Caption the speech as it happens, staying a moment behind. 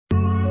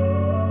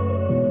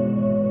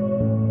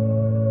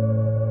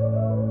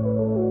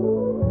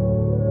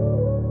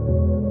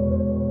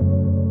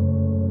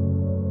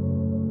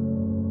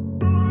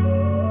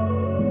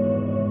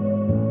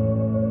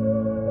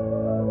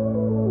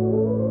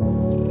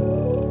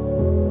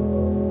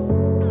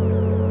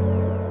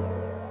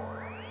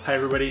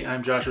everybody,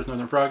 I'm Josh with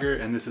Northern Frogger,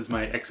 and this is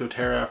my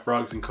ExoTerra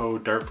Frogs & Co.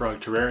 Dart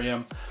Frog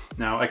Terrarium.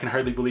 Now, I can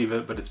hardly believe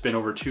it, but it's been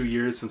over 2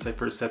 years since I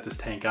first set this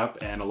tank up,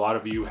 and a lot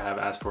of you have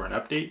asked for an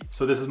update.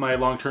 So this is my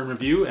long-term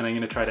review, and I'm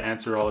going to try to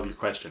answer all of your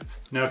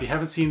questions. Now, if you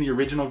haven't seen the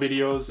original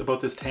videos about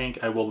this tank,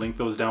 I will link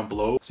those down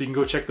below, so you can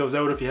go check those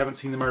out if you haven't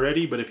seen them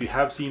already. But if you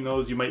have seen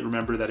those, you might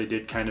remember that I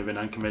did kind of an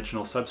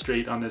unconventional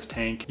substrate on this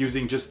tank,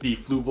 using just the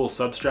fluval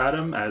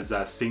substratum as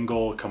a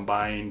single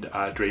combined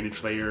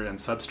drainage layer and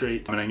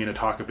substrate. And I'm going to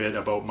talk a bit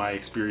about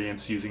my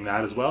experience using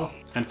that as well.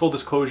 And full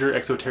disclosure,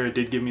 ExoTerra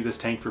did give me this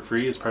tank for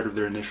free as part of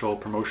their initial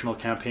promotional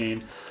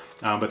campaign,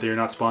 but they're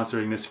not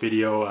sponsoring this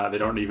video. They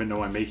don't even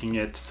know I'm making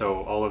it,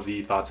 so all of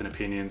the thoughts and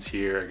opinions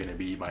here are going to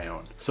be my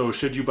own. So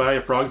should you buy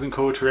a Frogs &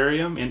 Co.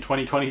 terrarium in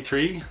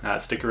 2023?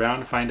 Stick around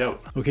to find out.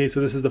 Okay,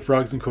 so this is the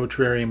Frogs & Co.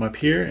 terrarium up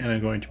here, and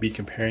I'm going to be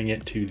comparing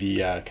it to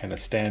the kind of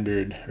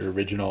standard or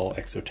original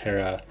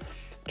ExoTerra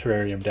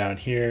terrarium down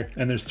here.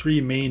 And there's three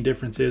main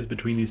differences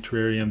between these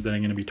terrariums that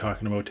I'm going to be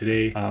talking about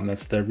today.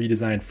 That's the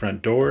redesigned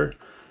front door,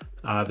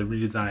 the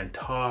redesigned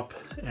top,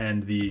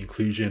 and the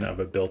inclusion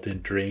of a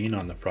built-in drain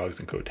on the Frogs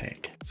 & Co.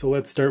 tank. So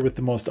let's start with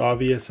the most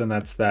obvious, and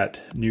that's that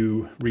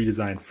new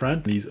redesigned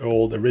front. These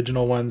old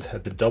original ones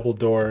had the double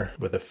door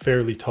with a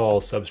fairly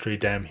tall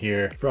substrate dam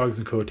here.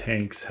 Frogs & Co.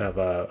 tanks have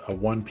a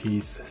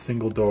one-piece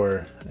single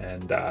door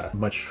and a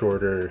much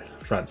shorter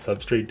front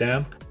substrate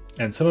dam.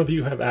 And some of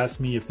you have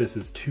asked me if this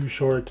is too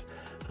short.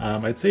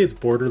 I'd say it's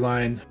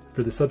borderline.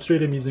 For the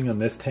substrate I'm using on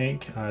this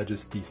tank,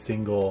 just the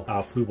single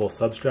fluval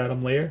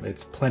substratum layer,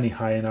 it's plenty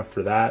high enough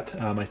for that.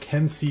 I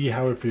can see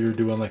how if you're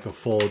doing like a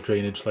full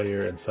drainage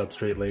layer and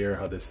substrate layer,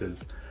 how this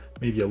is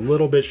maybe a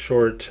little bit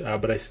short,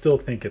 but I still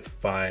think it's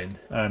fine.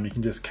 You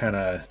can just kind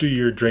of do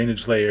your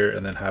drainage layer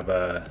and then have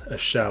a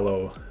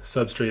shallow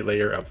substrate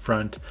layer up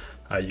front.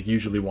 You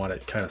usually want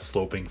it kind of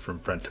sloping from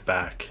front to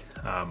back,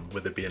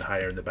 with it being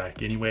higher in the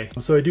back anyway.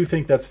 So I do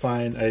think that's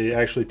fine. I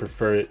actually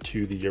prefer it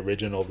to the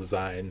original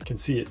design. You can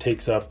see it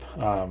takes up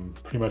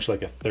pretty much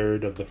like a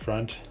third of the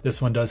front.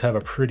 This one does have a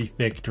pretty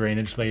thick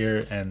drainage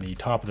layer, and the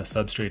top of the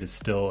substrate is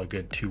still a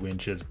good 2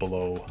 inches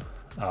below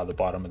the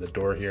bottom of the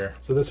door here.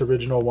 So this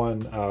original one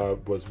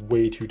was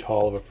way too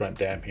tall of a front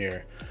dam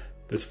here.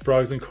 This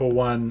Frogs & Co.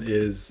 one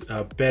is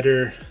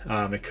better.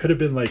 It could have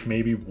been like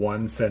maybe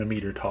 1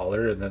 centimeter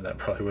taller, and then that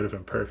probably would have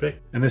been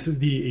perfect. And this is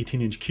the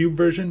 18-inch cube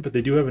version, but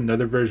they do have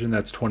another version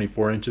that's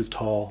 24 inches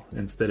tall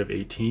instead of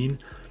 18.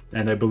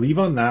 And I believe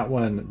on that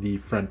one, the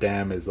front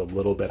dam is a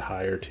little bit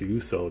higher too,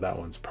 so that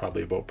one's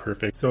probably about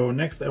perfect. So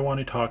next I want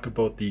to talk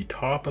about the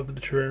top of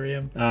the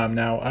terrarium.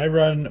 Now I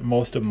run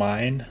most of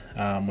mine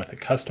with a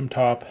custom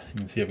top. You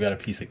can see I've got a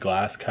piece of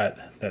glass cut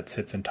that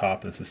sits in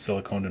top. This is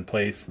siliconed in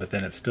place, but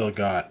then it's still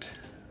got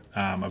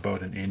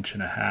about 1.5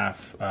 inches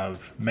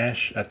of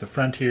mesh at the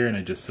front here, and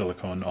I just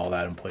silicone all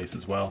that in place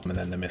as well. And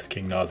then the Mist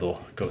King nozzle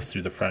goes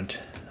through the front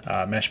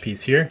mesh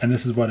piece here. And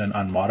this is what an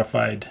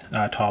unmodified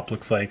top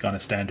looks like on a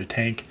standard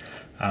tank.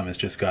 It's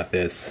just got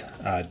this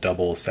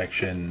double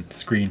section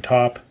screen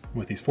top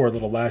with these 4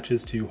 little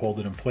latches to hold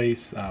it in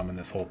place, and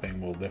this whole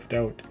thing will lift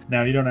out.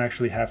 Now you don't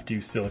actually have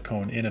to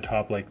silicone in a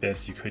top like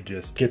this. You could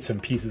just get some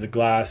pieces of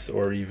glass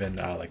or even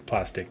like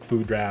plastic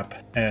food wrap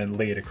and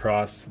lay it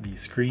across the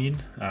screen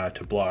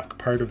to block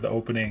part of the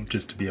opening,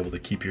 just to be able to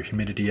keep your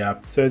humidity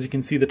up. So as you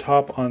can see, the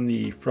top on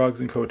the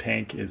Frogs & Co.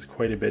 tank is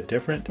quite a bit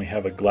different. We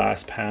have a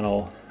glass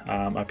panel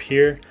up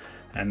here,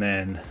 and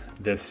then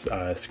this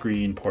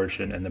screen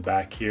portion in the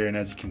back here. And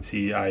as you can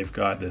see, I've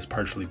got this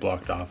partially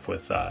blocked off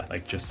with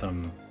like just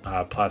some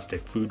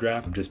plastic food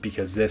wrap, just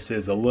because this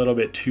is a little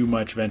bit too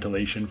much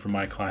ventilation for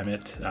my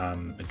climate.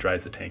 It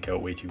dries the tank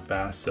out way too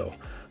fast, so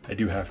I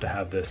do have to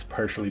have this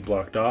partially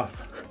blocked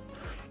off.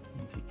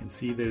 As you can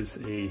see, there's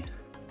a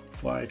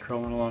fly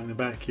crawling along the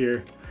back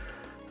here.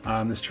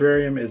 This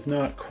terrarium is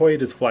not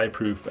quite as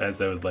fly-proof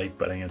as I would like,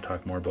 but I'm going to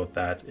talk more about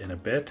that in a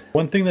bit.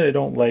 One thing that I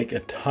don't like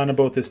a ton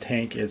about this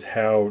tank is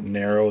how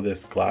narrow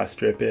this glass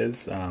strip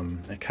is.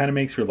 It kind of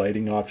makes your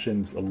lighting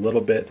options a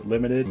little bit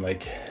limited.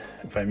 Like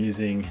if I'm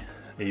using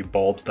a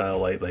bulb style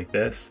light like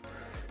this,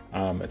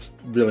 it's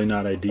really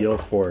not ideal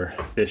for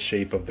this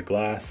shape of the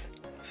glass.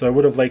 So I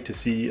would have liked to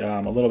see a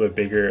little bit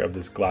bigger of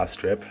this glass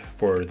strip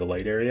for the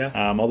light area.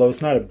 Although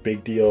it's not a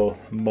big deal,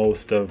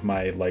 most of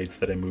my lights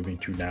that I'm moving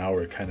to now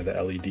are kind of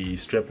the LED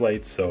strip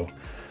lights, so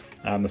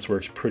this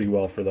works pretty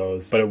well for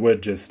those. But it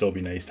would just still be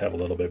nice to have a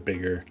little bit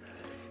bigger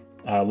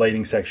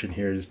lighting section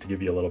here, just to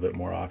give you a little bit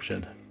more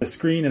option. The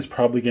screen is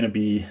probably going to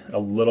be a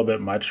little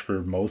bit much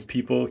for most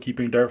people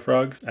keeping dart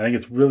frogs. I think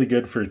it's really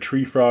good for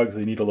tree frogs.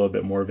 They need a little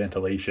bit more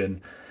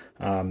ventilation.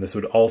 This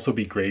would also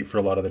be great for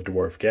a lot of the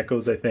dwarf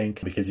geckos, I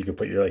think, because you could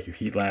put your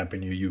heat lamp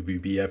and your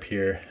UVB up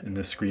here in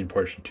this screen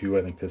portion too.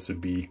 I think this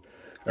would be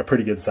a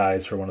pretty good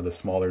size for one of the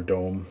smaller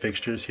dome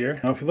fixtures here.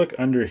 Now if you look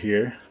under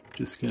here,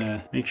 just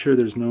gonna make sure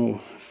there's no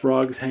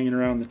frogs hanging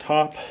around the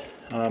top,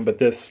 but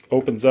this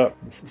opens up.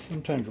 This is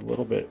sometimes a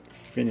little bit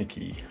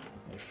finicky,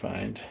 I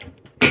find.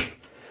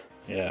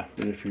 Yeah,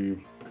 but if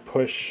you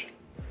push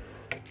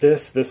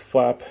this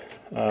flap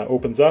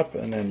opens up,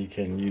 and then you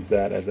can use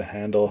that as a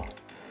handle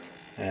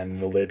and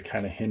the lid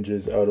kind of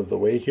hinges out of the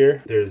way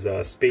here. There's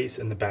a space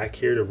in the back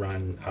here to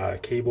run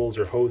cables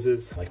or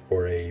hoses, like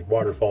for a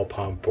waterfall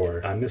pump or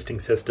a misting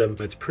system.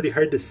 It's pretty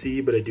hard to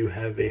see, but I do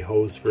have a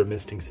hose for a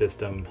misting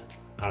system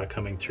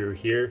coming through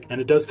here, and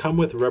it does come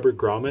with rubber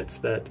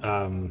grommets that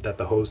that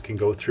the hose can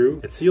go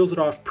through. It seals it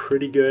off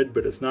pretty good,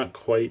 but it's not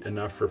quite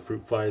enough for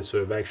fruit flies,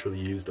 so I've actually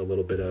used a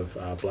little bit of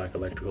black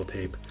electrical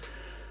tape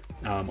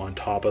on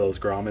top of those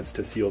grommets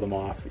to seal them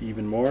off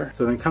even more.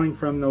 So then coming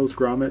from those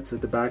grommets at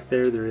the back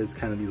there is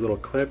kind of these little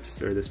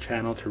clips or this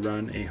channel to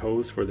run a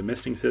hose for the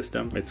misting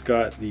system. It's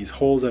got these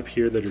holes up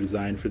here that are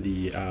designed for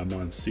the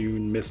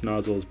monsoon mist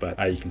nozzles, but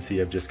you can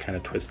see I've just kind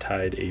of twist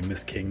tied a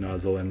Mist King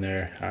nozzle in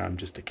there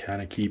just to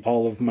kind of keep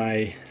all of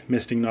my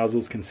misting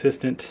nozzles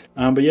consistent.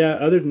 But yeah,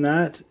 other than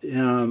that,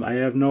 I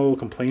have no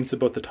complaints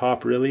about the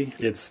top really.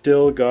 It's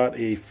still got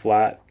a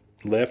flat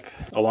lip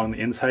along the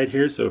inside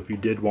here, so if you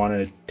did want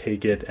to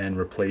take it and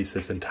replace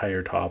this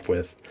entire top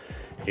with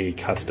a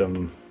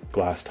custom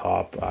glass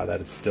top,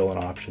 that is still an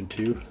option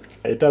too.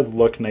 It does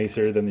look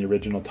nicer than the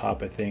original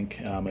top, I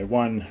think. My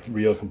one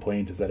real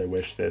complaint is that I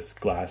wish this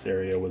glass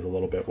area was a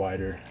little bit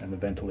wider and the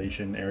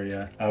ventilation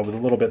area was a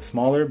little bit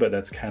smaller, but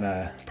that's kind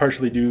of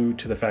partially due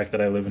to the fact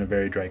that I live in a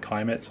very dry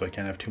climate, so I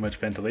can't have too much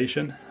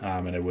ventilation,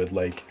 and I would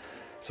like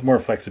some more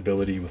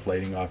flexibility with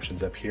lighting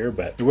options up here.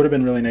 But it would have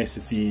been really nice to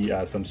see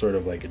some sort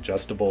of like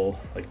adjustable,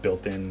 like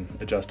built-in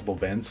adjustable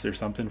vents or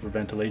something for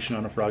ventilation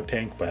on a frog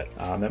tank, but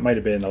that might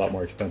have been a lot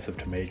more expensive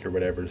to make or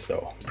whatever,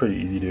 so it's pretty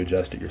easy to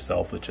adjust it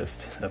yourself with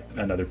just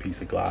another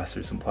piece of glass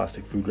or some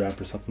plastic food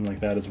wrap or something like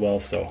that as well,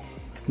 so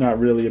it's not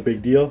really a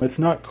big deal. It's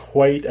not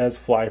quite as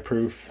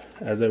fly-proof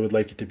as I would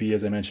like it to be,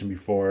 as I mentioned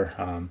before.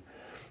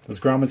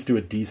 Those grommets do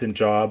a decent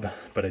job,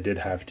 but I did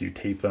have to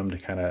tape them to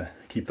kind of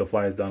keep the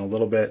flies down a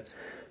little bit.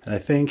 And I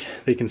think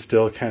they can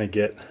still kind of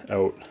get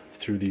out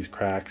through these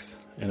cracks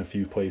in a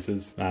few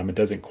places. It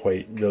doesn't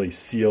quite really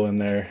seal in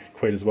there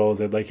quite as well as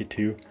I'd like it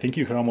to. I think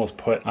you could almost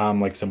put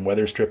like some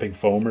weather stripping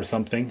foam or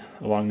something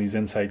along these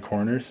inside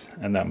corners,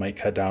 and that might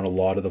cut down a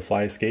lot of the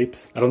fly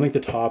escapes. I don't think the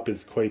top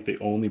is quite the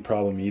only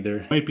problem either.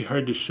 It might be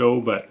hard to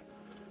show, but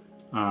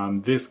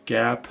this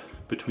gap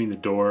between the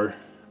door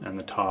and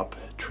the top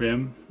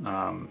trim,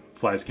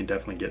 flies can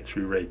definitely get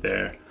through right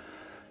there.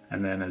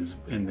 And then as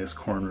in this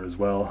corner as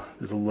well,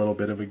 there's a little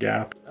bit of a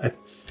gap. I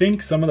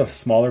think some of the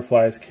smaller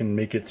flies can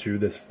make it through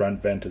this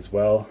front vent as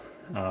well,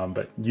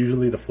 but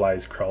usually the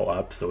flies crawl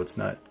up, so it's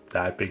not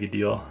that big a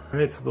deal. All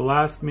right, so the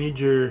last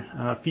major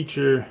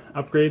feature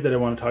upgrade that I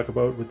want to talk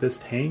about with this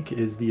tank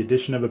is the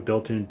addition of a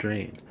built-in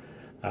drain.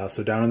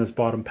 So down in this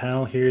bottom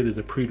panel here, there's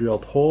a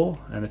pre-drilled hole,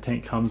 and the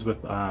tank comes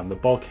with the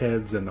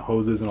bulkheads and the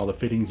hoses and all the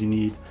fittings you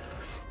need.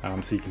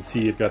 So you can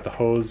see you've got the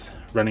hose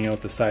running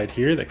out the side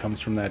here that comes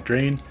from that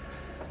drain.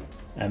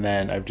 And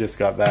then I've just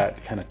got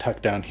that kind of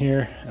tucked down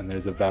here, and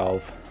there's a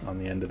valve on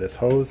the end of this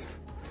hose.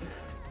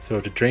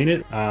 So to drain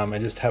it, I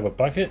just have a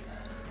bucket,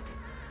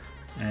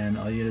 and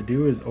all you gotta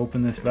do is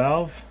open this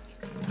valve.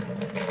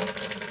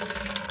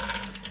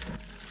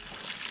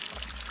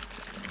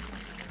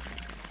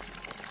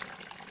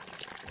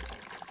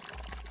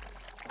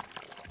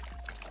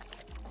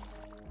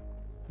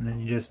 And then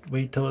you just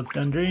wait till it's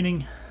done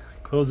draining,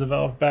 close the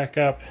valve back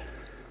up,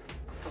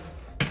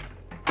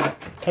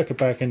 tuck it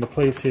back into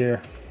place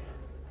here,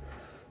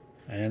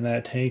 and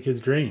that tank is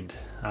drained.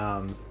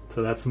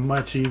 So that's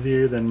much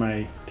easier than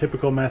my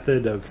typical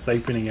method of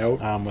siphoning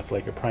out with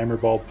like a primer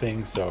bulb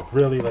thing. So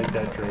really like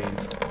that drain,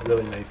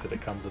 really nice that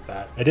it comes with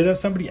that. I did have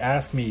somebody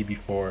ask me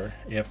before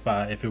if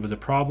it was a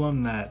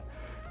problem that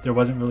there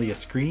wasn't really a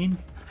screen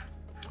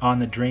on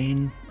the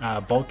drain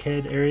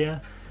bulkhead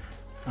area,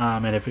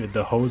 and if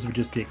the hose would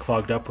just get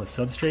clogged up with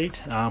substrate,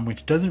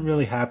 which doesn't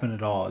really happen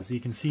at all. As you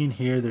can see in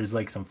here, there's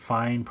like some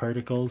fine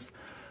particles.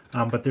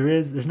 But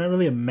there's not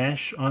really a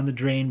mesh on the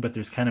drain, but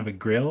there's kind of a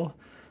grill,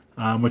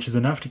 which is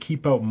enough to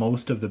keep out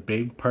most of the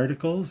big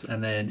particles,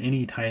 and then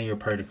any tinier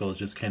particles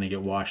just kind of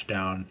get washed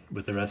down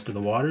with the rest of the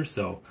water.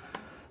 So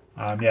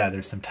yeah,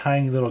 there's some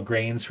tiny little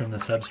grains from the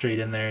substrate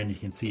in there, and you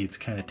can see it's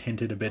kind of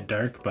tinted a bit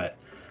dark, but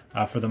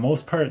for the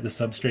most part the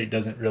substrate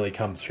doesn't really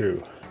come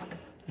through.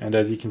 And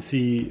as you can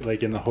see,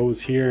 like in the hose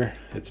here,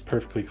 it's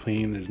perfectly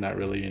clean. There's not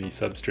really any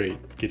substrate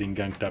getting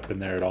gunked up in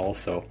there at all.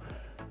 So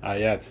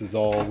yeah, this is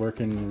all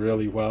working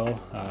really well,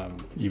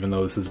 even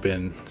though this has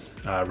been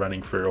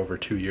running for over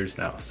 2 years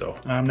now. So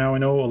now I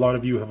know a lot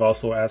of you have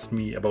also asked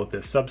me about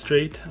this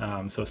substrate,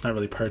 so it's not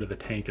really part of the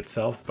tank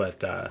itself,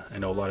 but I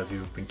know a lot of you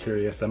have been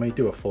curious. I might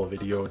do a full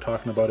video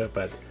talking about it,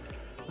 but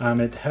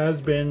it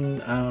has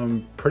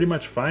been pretty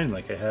much fine.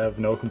 Like, I have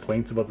no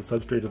complaints about the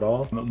substrate at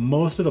all.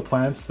 Most of the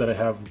plants that I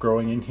have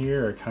growing in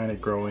here are kind of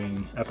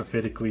growing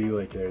epiphytically.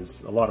 Like,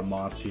 there's a lot of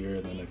moss here,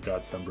 and then I've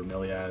got some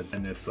bromeliads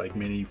and this like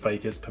mini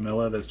ficus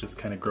pamela that's just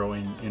kind of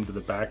growing into the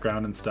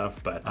background and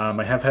stuff. But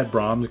I have had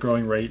brahms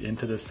growing right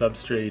into this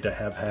substrate. I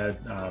have had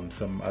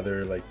some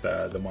other, like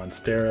the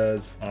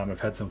monsteras.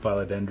 I've had some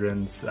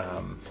philodendrons.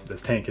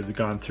 This tank has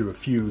gone through a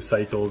few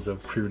cycles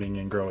of pruning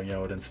and growing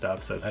out and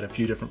stuff, so I've had a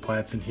few different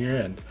plants in here,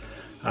 and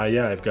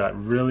Yeah, I've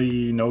got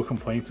really no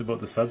complaints about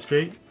the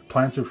substrate.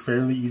 Plants are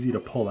fairly easy to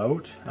pull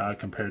out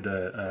compared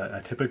to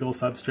a typical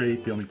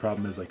substrate. The only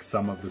problem is like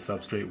some of the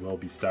substrate will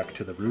be stuck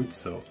to the roots,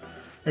 so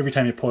every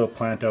time you pull a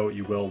plant out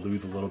you will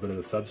lose a little bit of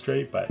the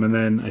substrate. And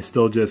then I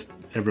still just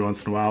every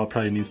once in a while,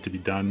 probably needs to be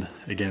done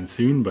again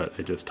soon, but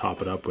I just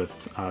top it up with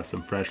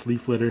some fresh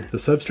leaf litter. The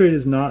substrate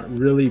is not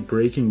really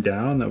breaking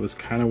down. That was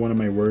kind of one of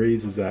my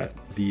worries, is that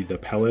the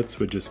pellets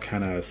would just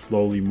kind of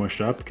slowly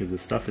mush up because the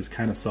stuff is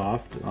kind of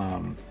soft.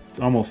 It's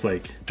almost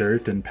like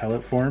dirt in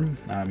pellet form.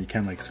 You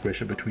can like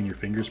squish it between your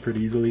fingers pretty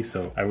easily.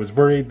 So I was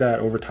worried that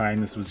over time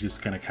this was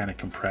just gonna kind of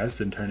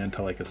compress and turn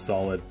into like a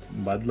solid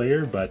mud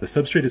layer, but the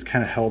substrate is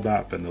kind of held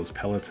up and those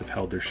pellets have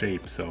held their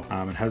shape. So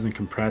it hasn't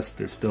compressed.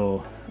 There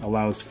still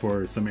allows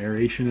for some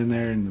aeration in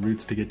there and the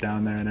roots to get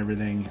down there and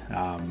everything.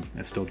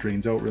 It still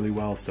drains out really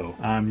well. So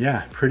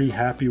yeah, pretty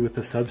happy with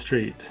the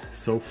substrate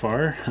so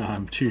far.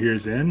 2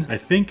 years in. I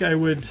think I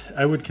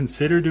would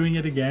consider doing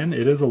it again.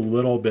 It is a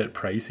little bit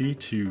pricey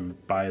to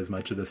buy as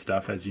much of this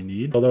stuff as you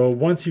need. Although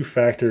once you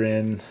factor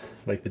in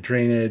like the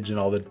drainage and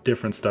all the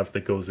different stuff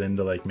that goes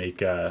into like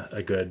make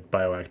a good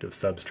bioactive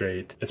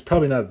substrate, it's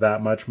probably not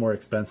that much more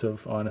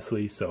expensive,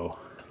 honestly. So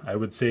I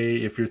would say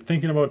if you're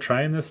thinking about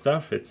trying this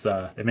stuff,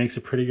 it makes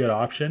a pretty good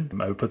option.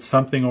 I would put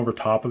something over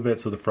top of it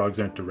so the frogs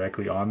aren't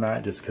directly on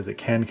that, just because it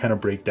can kind of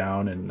break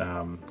down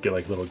and get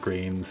like little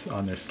grains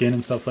on their skin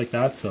and stuff like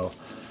that. So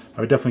I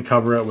would definitely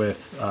cover it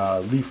with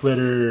leaf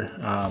litter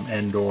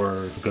and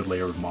or a good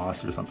layer of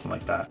moss or something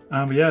like that.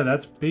 But yeah,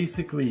 that's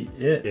basically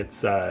it.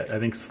 It's I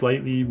think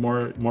slightly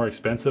more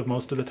expensive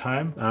most of the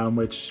time,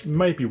 which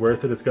might be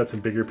worth it. It's got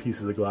some bigger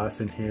pieces of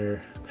glass in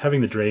here.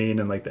 Having the drain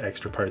and like the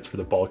extra parts for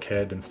the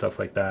bulkhead and stuff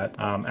like that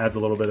adds a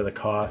little bit of the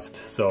cost.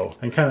 So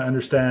I can kind of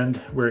understand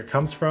where it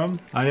comes from.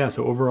 Yeah,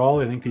 so overall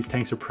I think these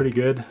tanks are pretty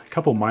good. A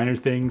couple minor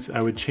things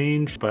I would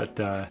change, but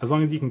as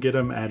long as you can get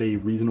them at a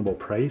reasonable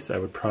price, I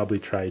would probably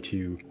try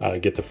to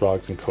get the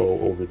Frogs & Co.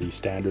 over the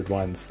standard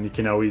ones. And you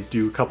can always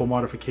do a couple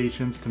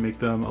modifications to make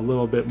them a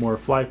little bit more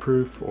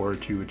fly-proof or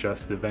to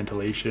adjust the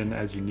ventilation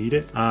as you need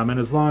it. And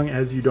as long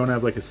as you don't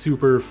have like a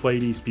super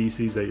flighty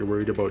species that you're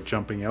worried about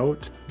jumping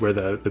out, where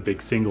the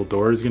big single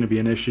door is going to be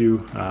an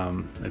issue,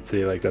 I'd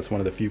say like that's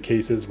one of the few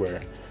cases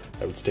where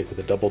I would stick with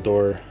a double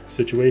door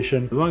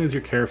situation. As long as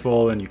you're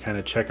careful and you kind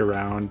of check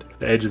around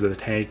the edges of the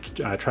tank,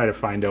 try to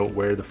find out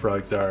where the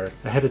frogs are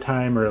ahead of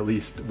time, or at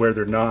least where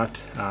they're not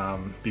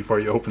before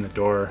you open the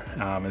door.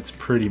 It's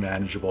pretty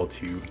manageable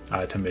to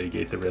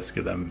mitigate the risk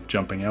of them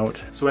jumping out.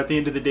 So at the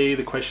end of the day,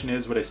 the question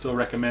is, would I still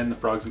recommend the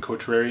Frogs & Co.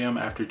 terrarium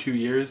after 2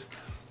 years?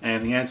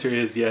 And the answer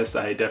is yes,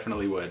 I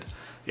definitely would.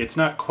 It's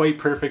not quite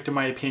perfect in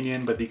my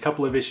opinion, but the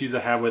couple of issues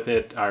I have with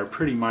it are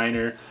pretty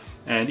minor.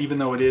 And even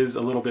though it is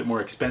a little bit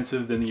more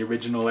expensive than the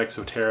original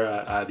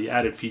ExoTerra, the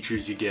added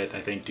features you get I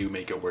think do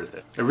make it worth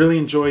it. I really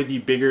enjoy the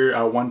bigger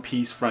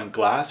one-piece front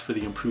glass for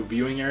the improved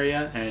viewing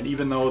area, and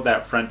even though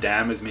that front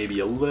dam is maybe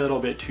a little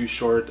bit too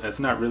short,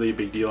 that's not really a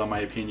big deal in my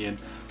opinion.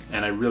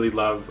 And I really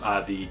love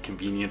the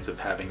convenience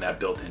of having that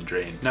built-in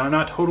drain. Now I'm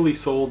not totally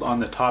sold on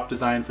the top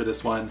design for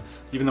this one,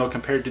 even though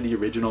compared to the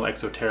original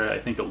ExoTerra I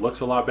think it looks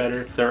a lot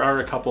better. There are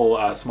a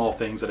couple small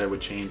things that I would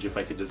change if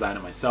I could design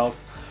it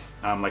myself.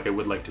 Like I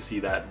would like to see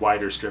that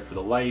wider strip for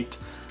the light,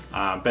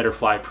 better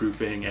fly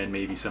proofing, and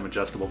maybe some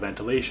adjustable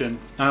ventilation.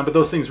 But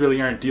those things really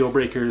aren't deal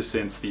breakers,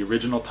 since the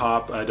original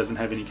top doesn't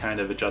have any kind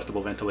of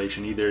adjustable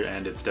ventilation either,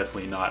 and it's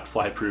definitely not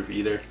fly proof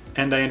either.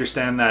 And I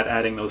understand that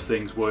adding those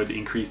things would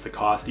increase the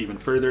cost even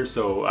further,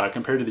 so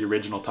compared to the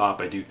original top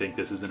I do think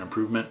this is an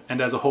improvement.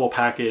 And as a whole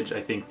package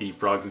I think the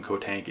Frogs & Co.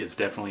 tank is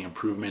definitely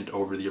improvement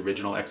over the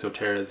original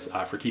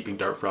ExoTerras, for keeping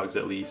dart frogs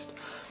at least.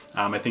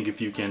 I think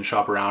if you can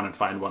shop around and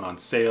find one on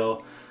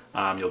sale,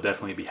 you'll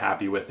definitely be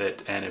happy with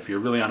it. And if you're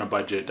really on a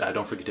budget,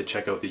 don't forget to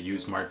check out the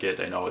used market.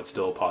 I know it's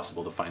still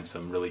possible to find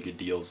some really good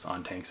deals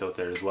on tanks out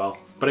there as well.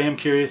 But I am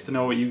curious to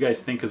know what you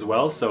guys think as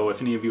well, so if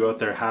any of you out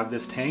there have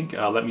this tank,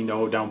 let me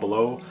know down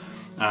below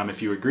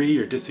if you agree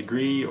or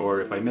disagree,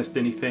 or if I missed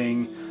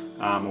anything,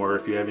 or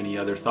if you have any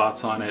other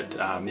thoughts on it.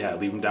 Yeah,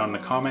 leave them down in the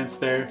comments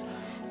there.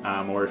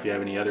 Or if you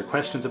have any other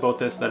questions about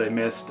this that I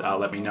missed,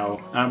 let me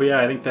know. But yeah,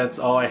 I think that's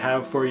all I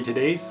have for you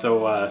today,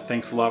 so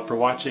thanks a lot for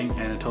watching,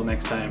 and until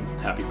next time,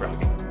 happy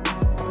frogging.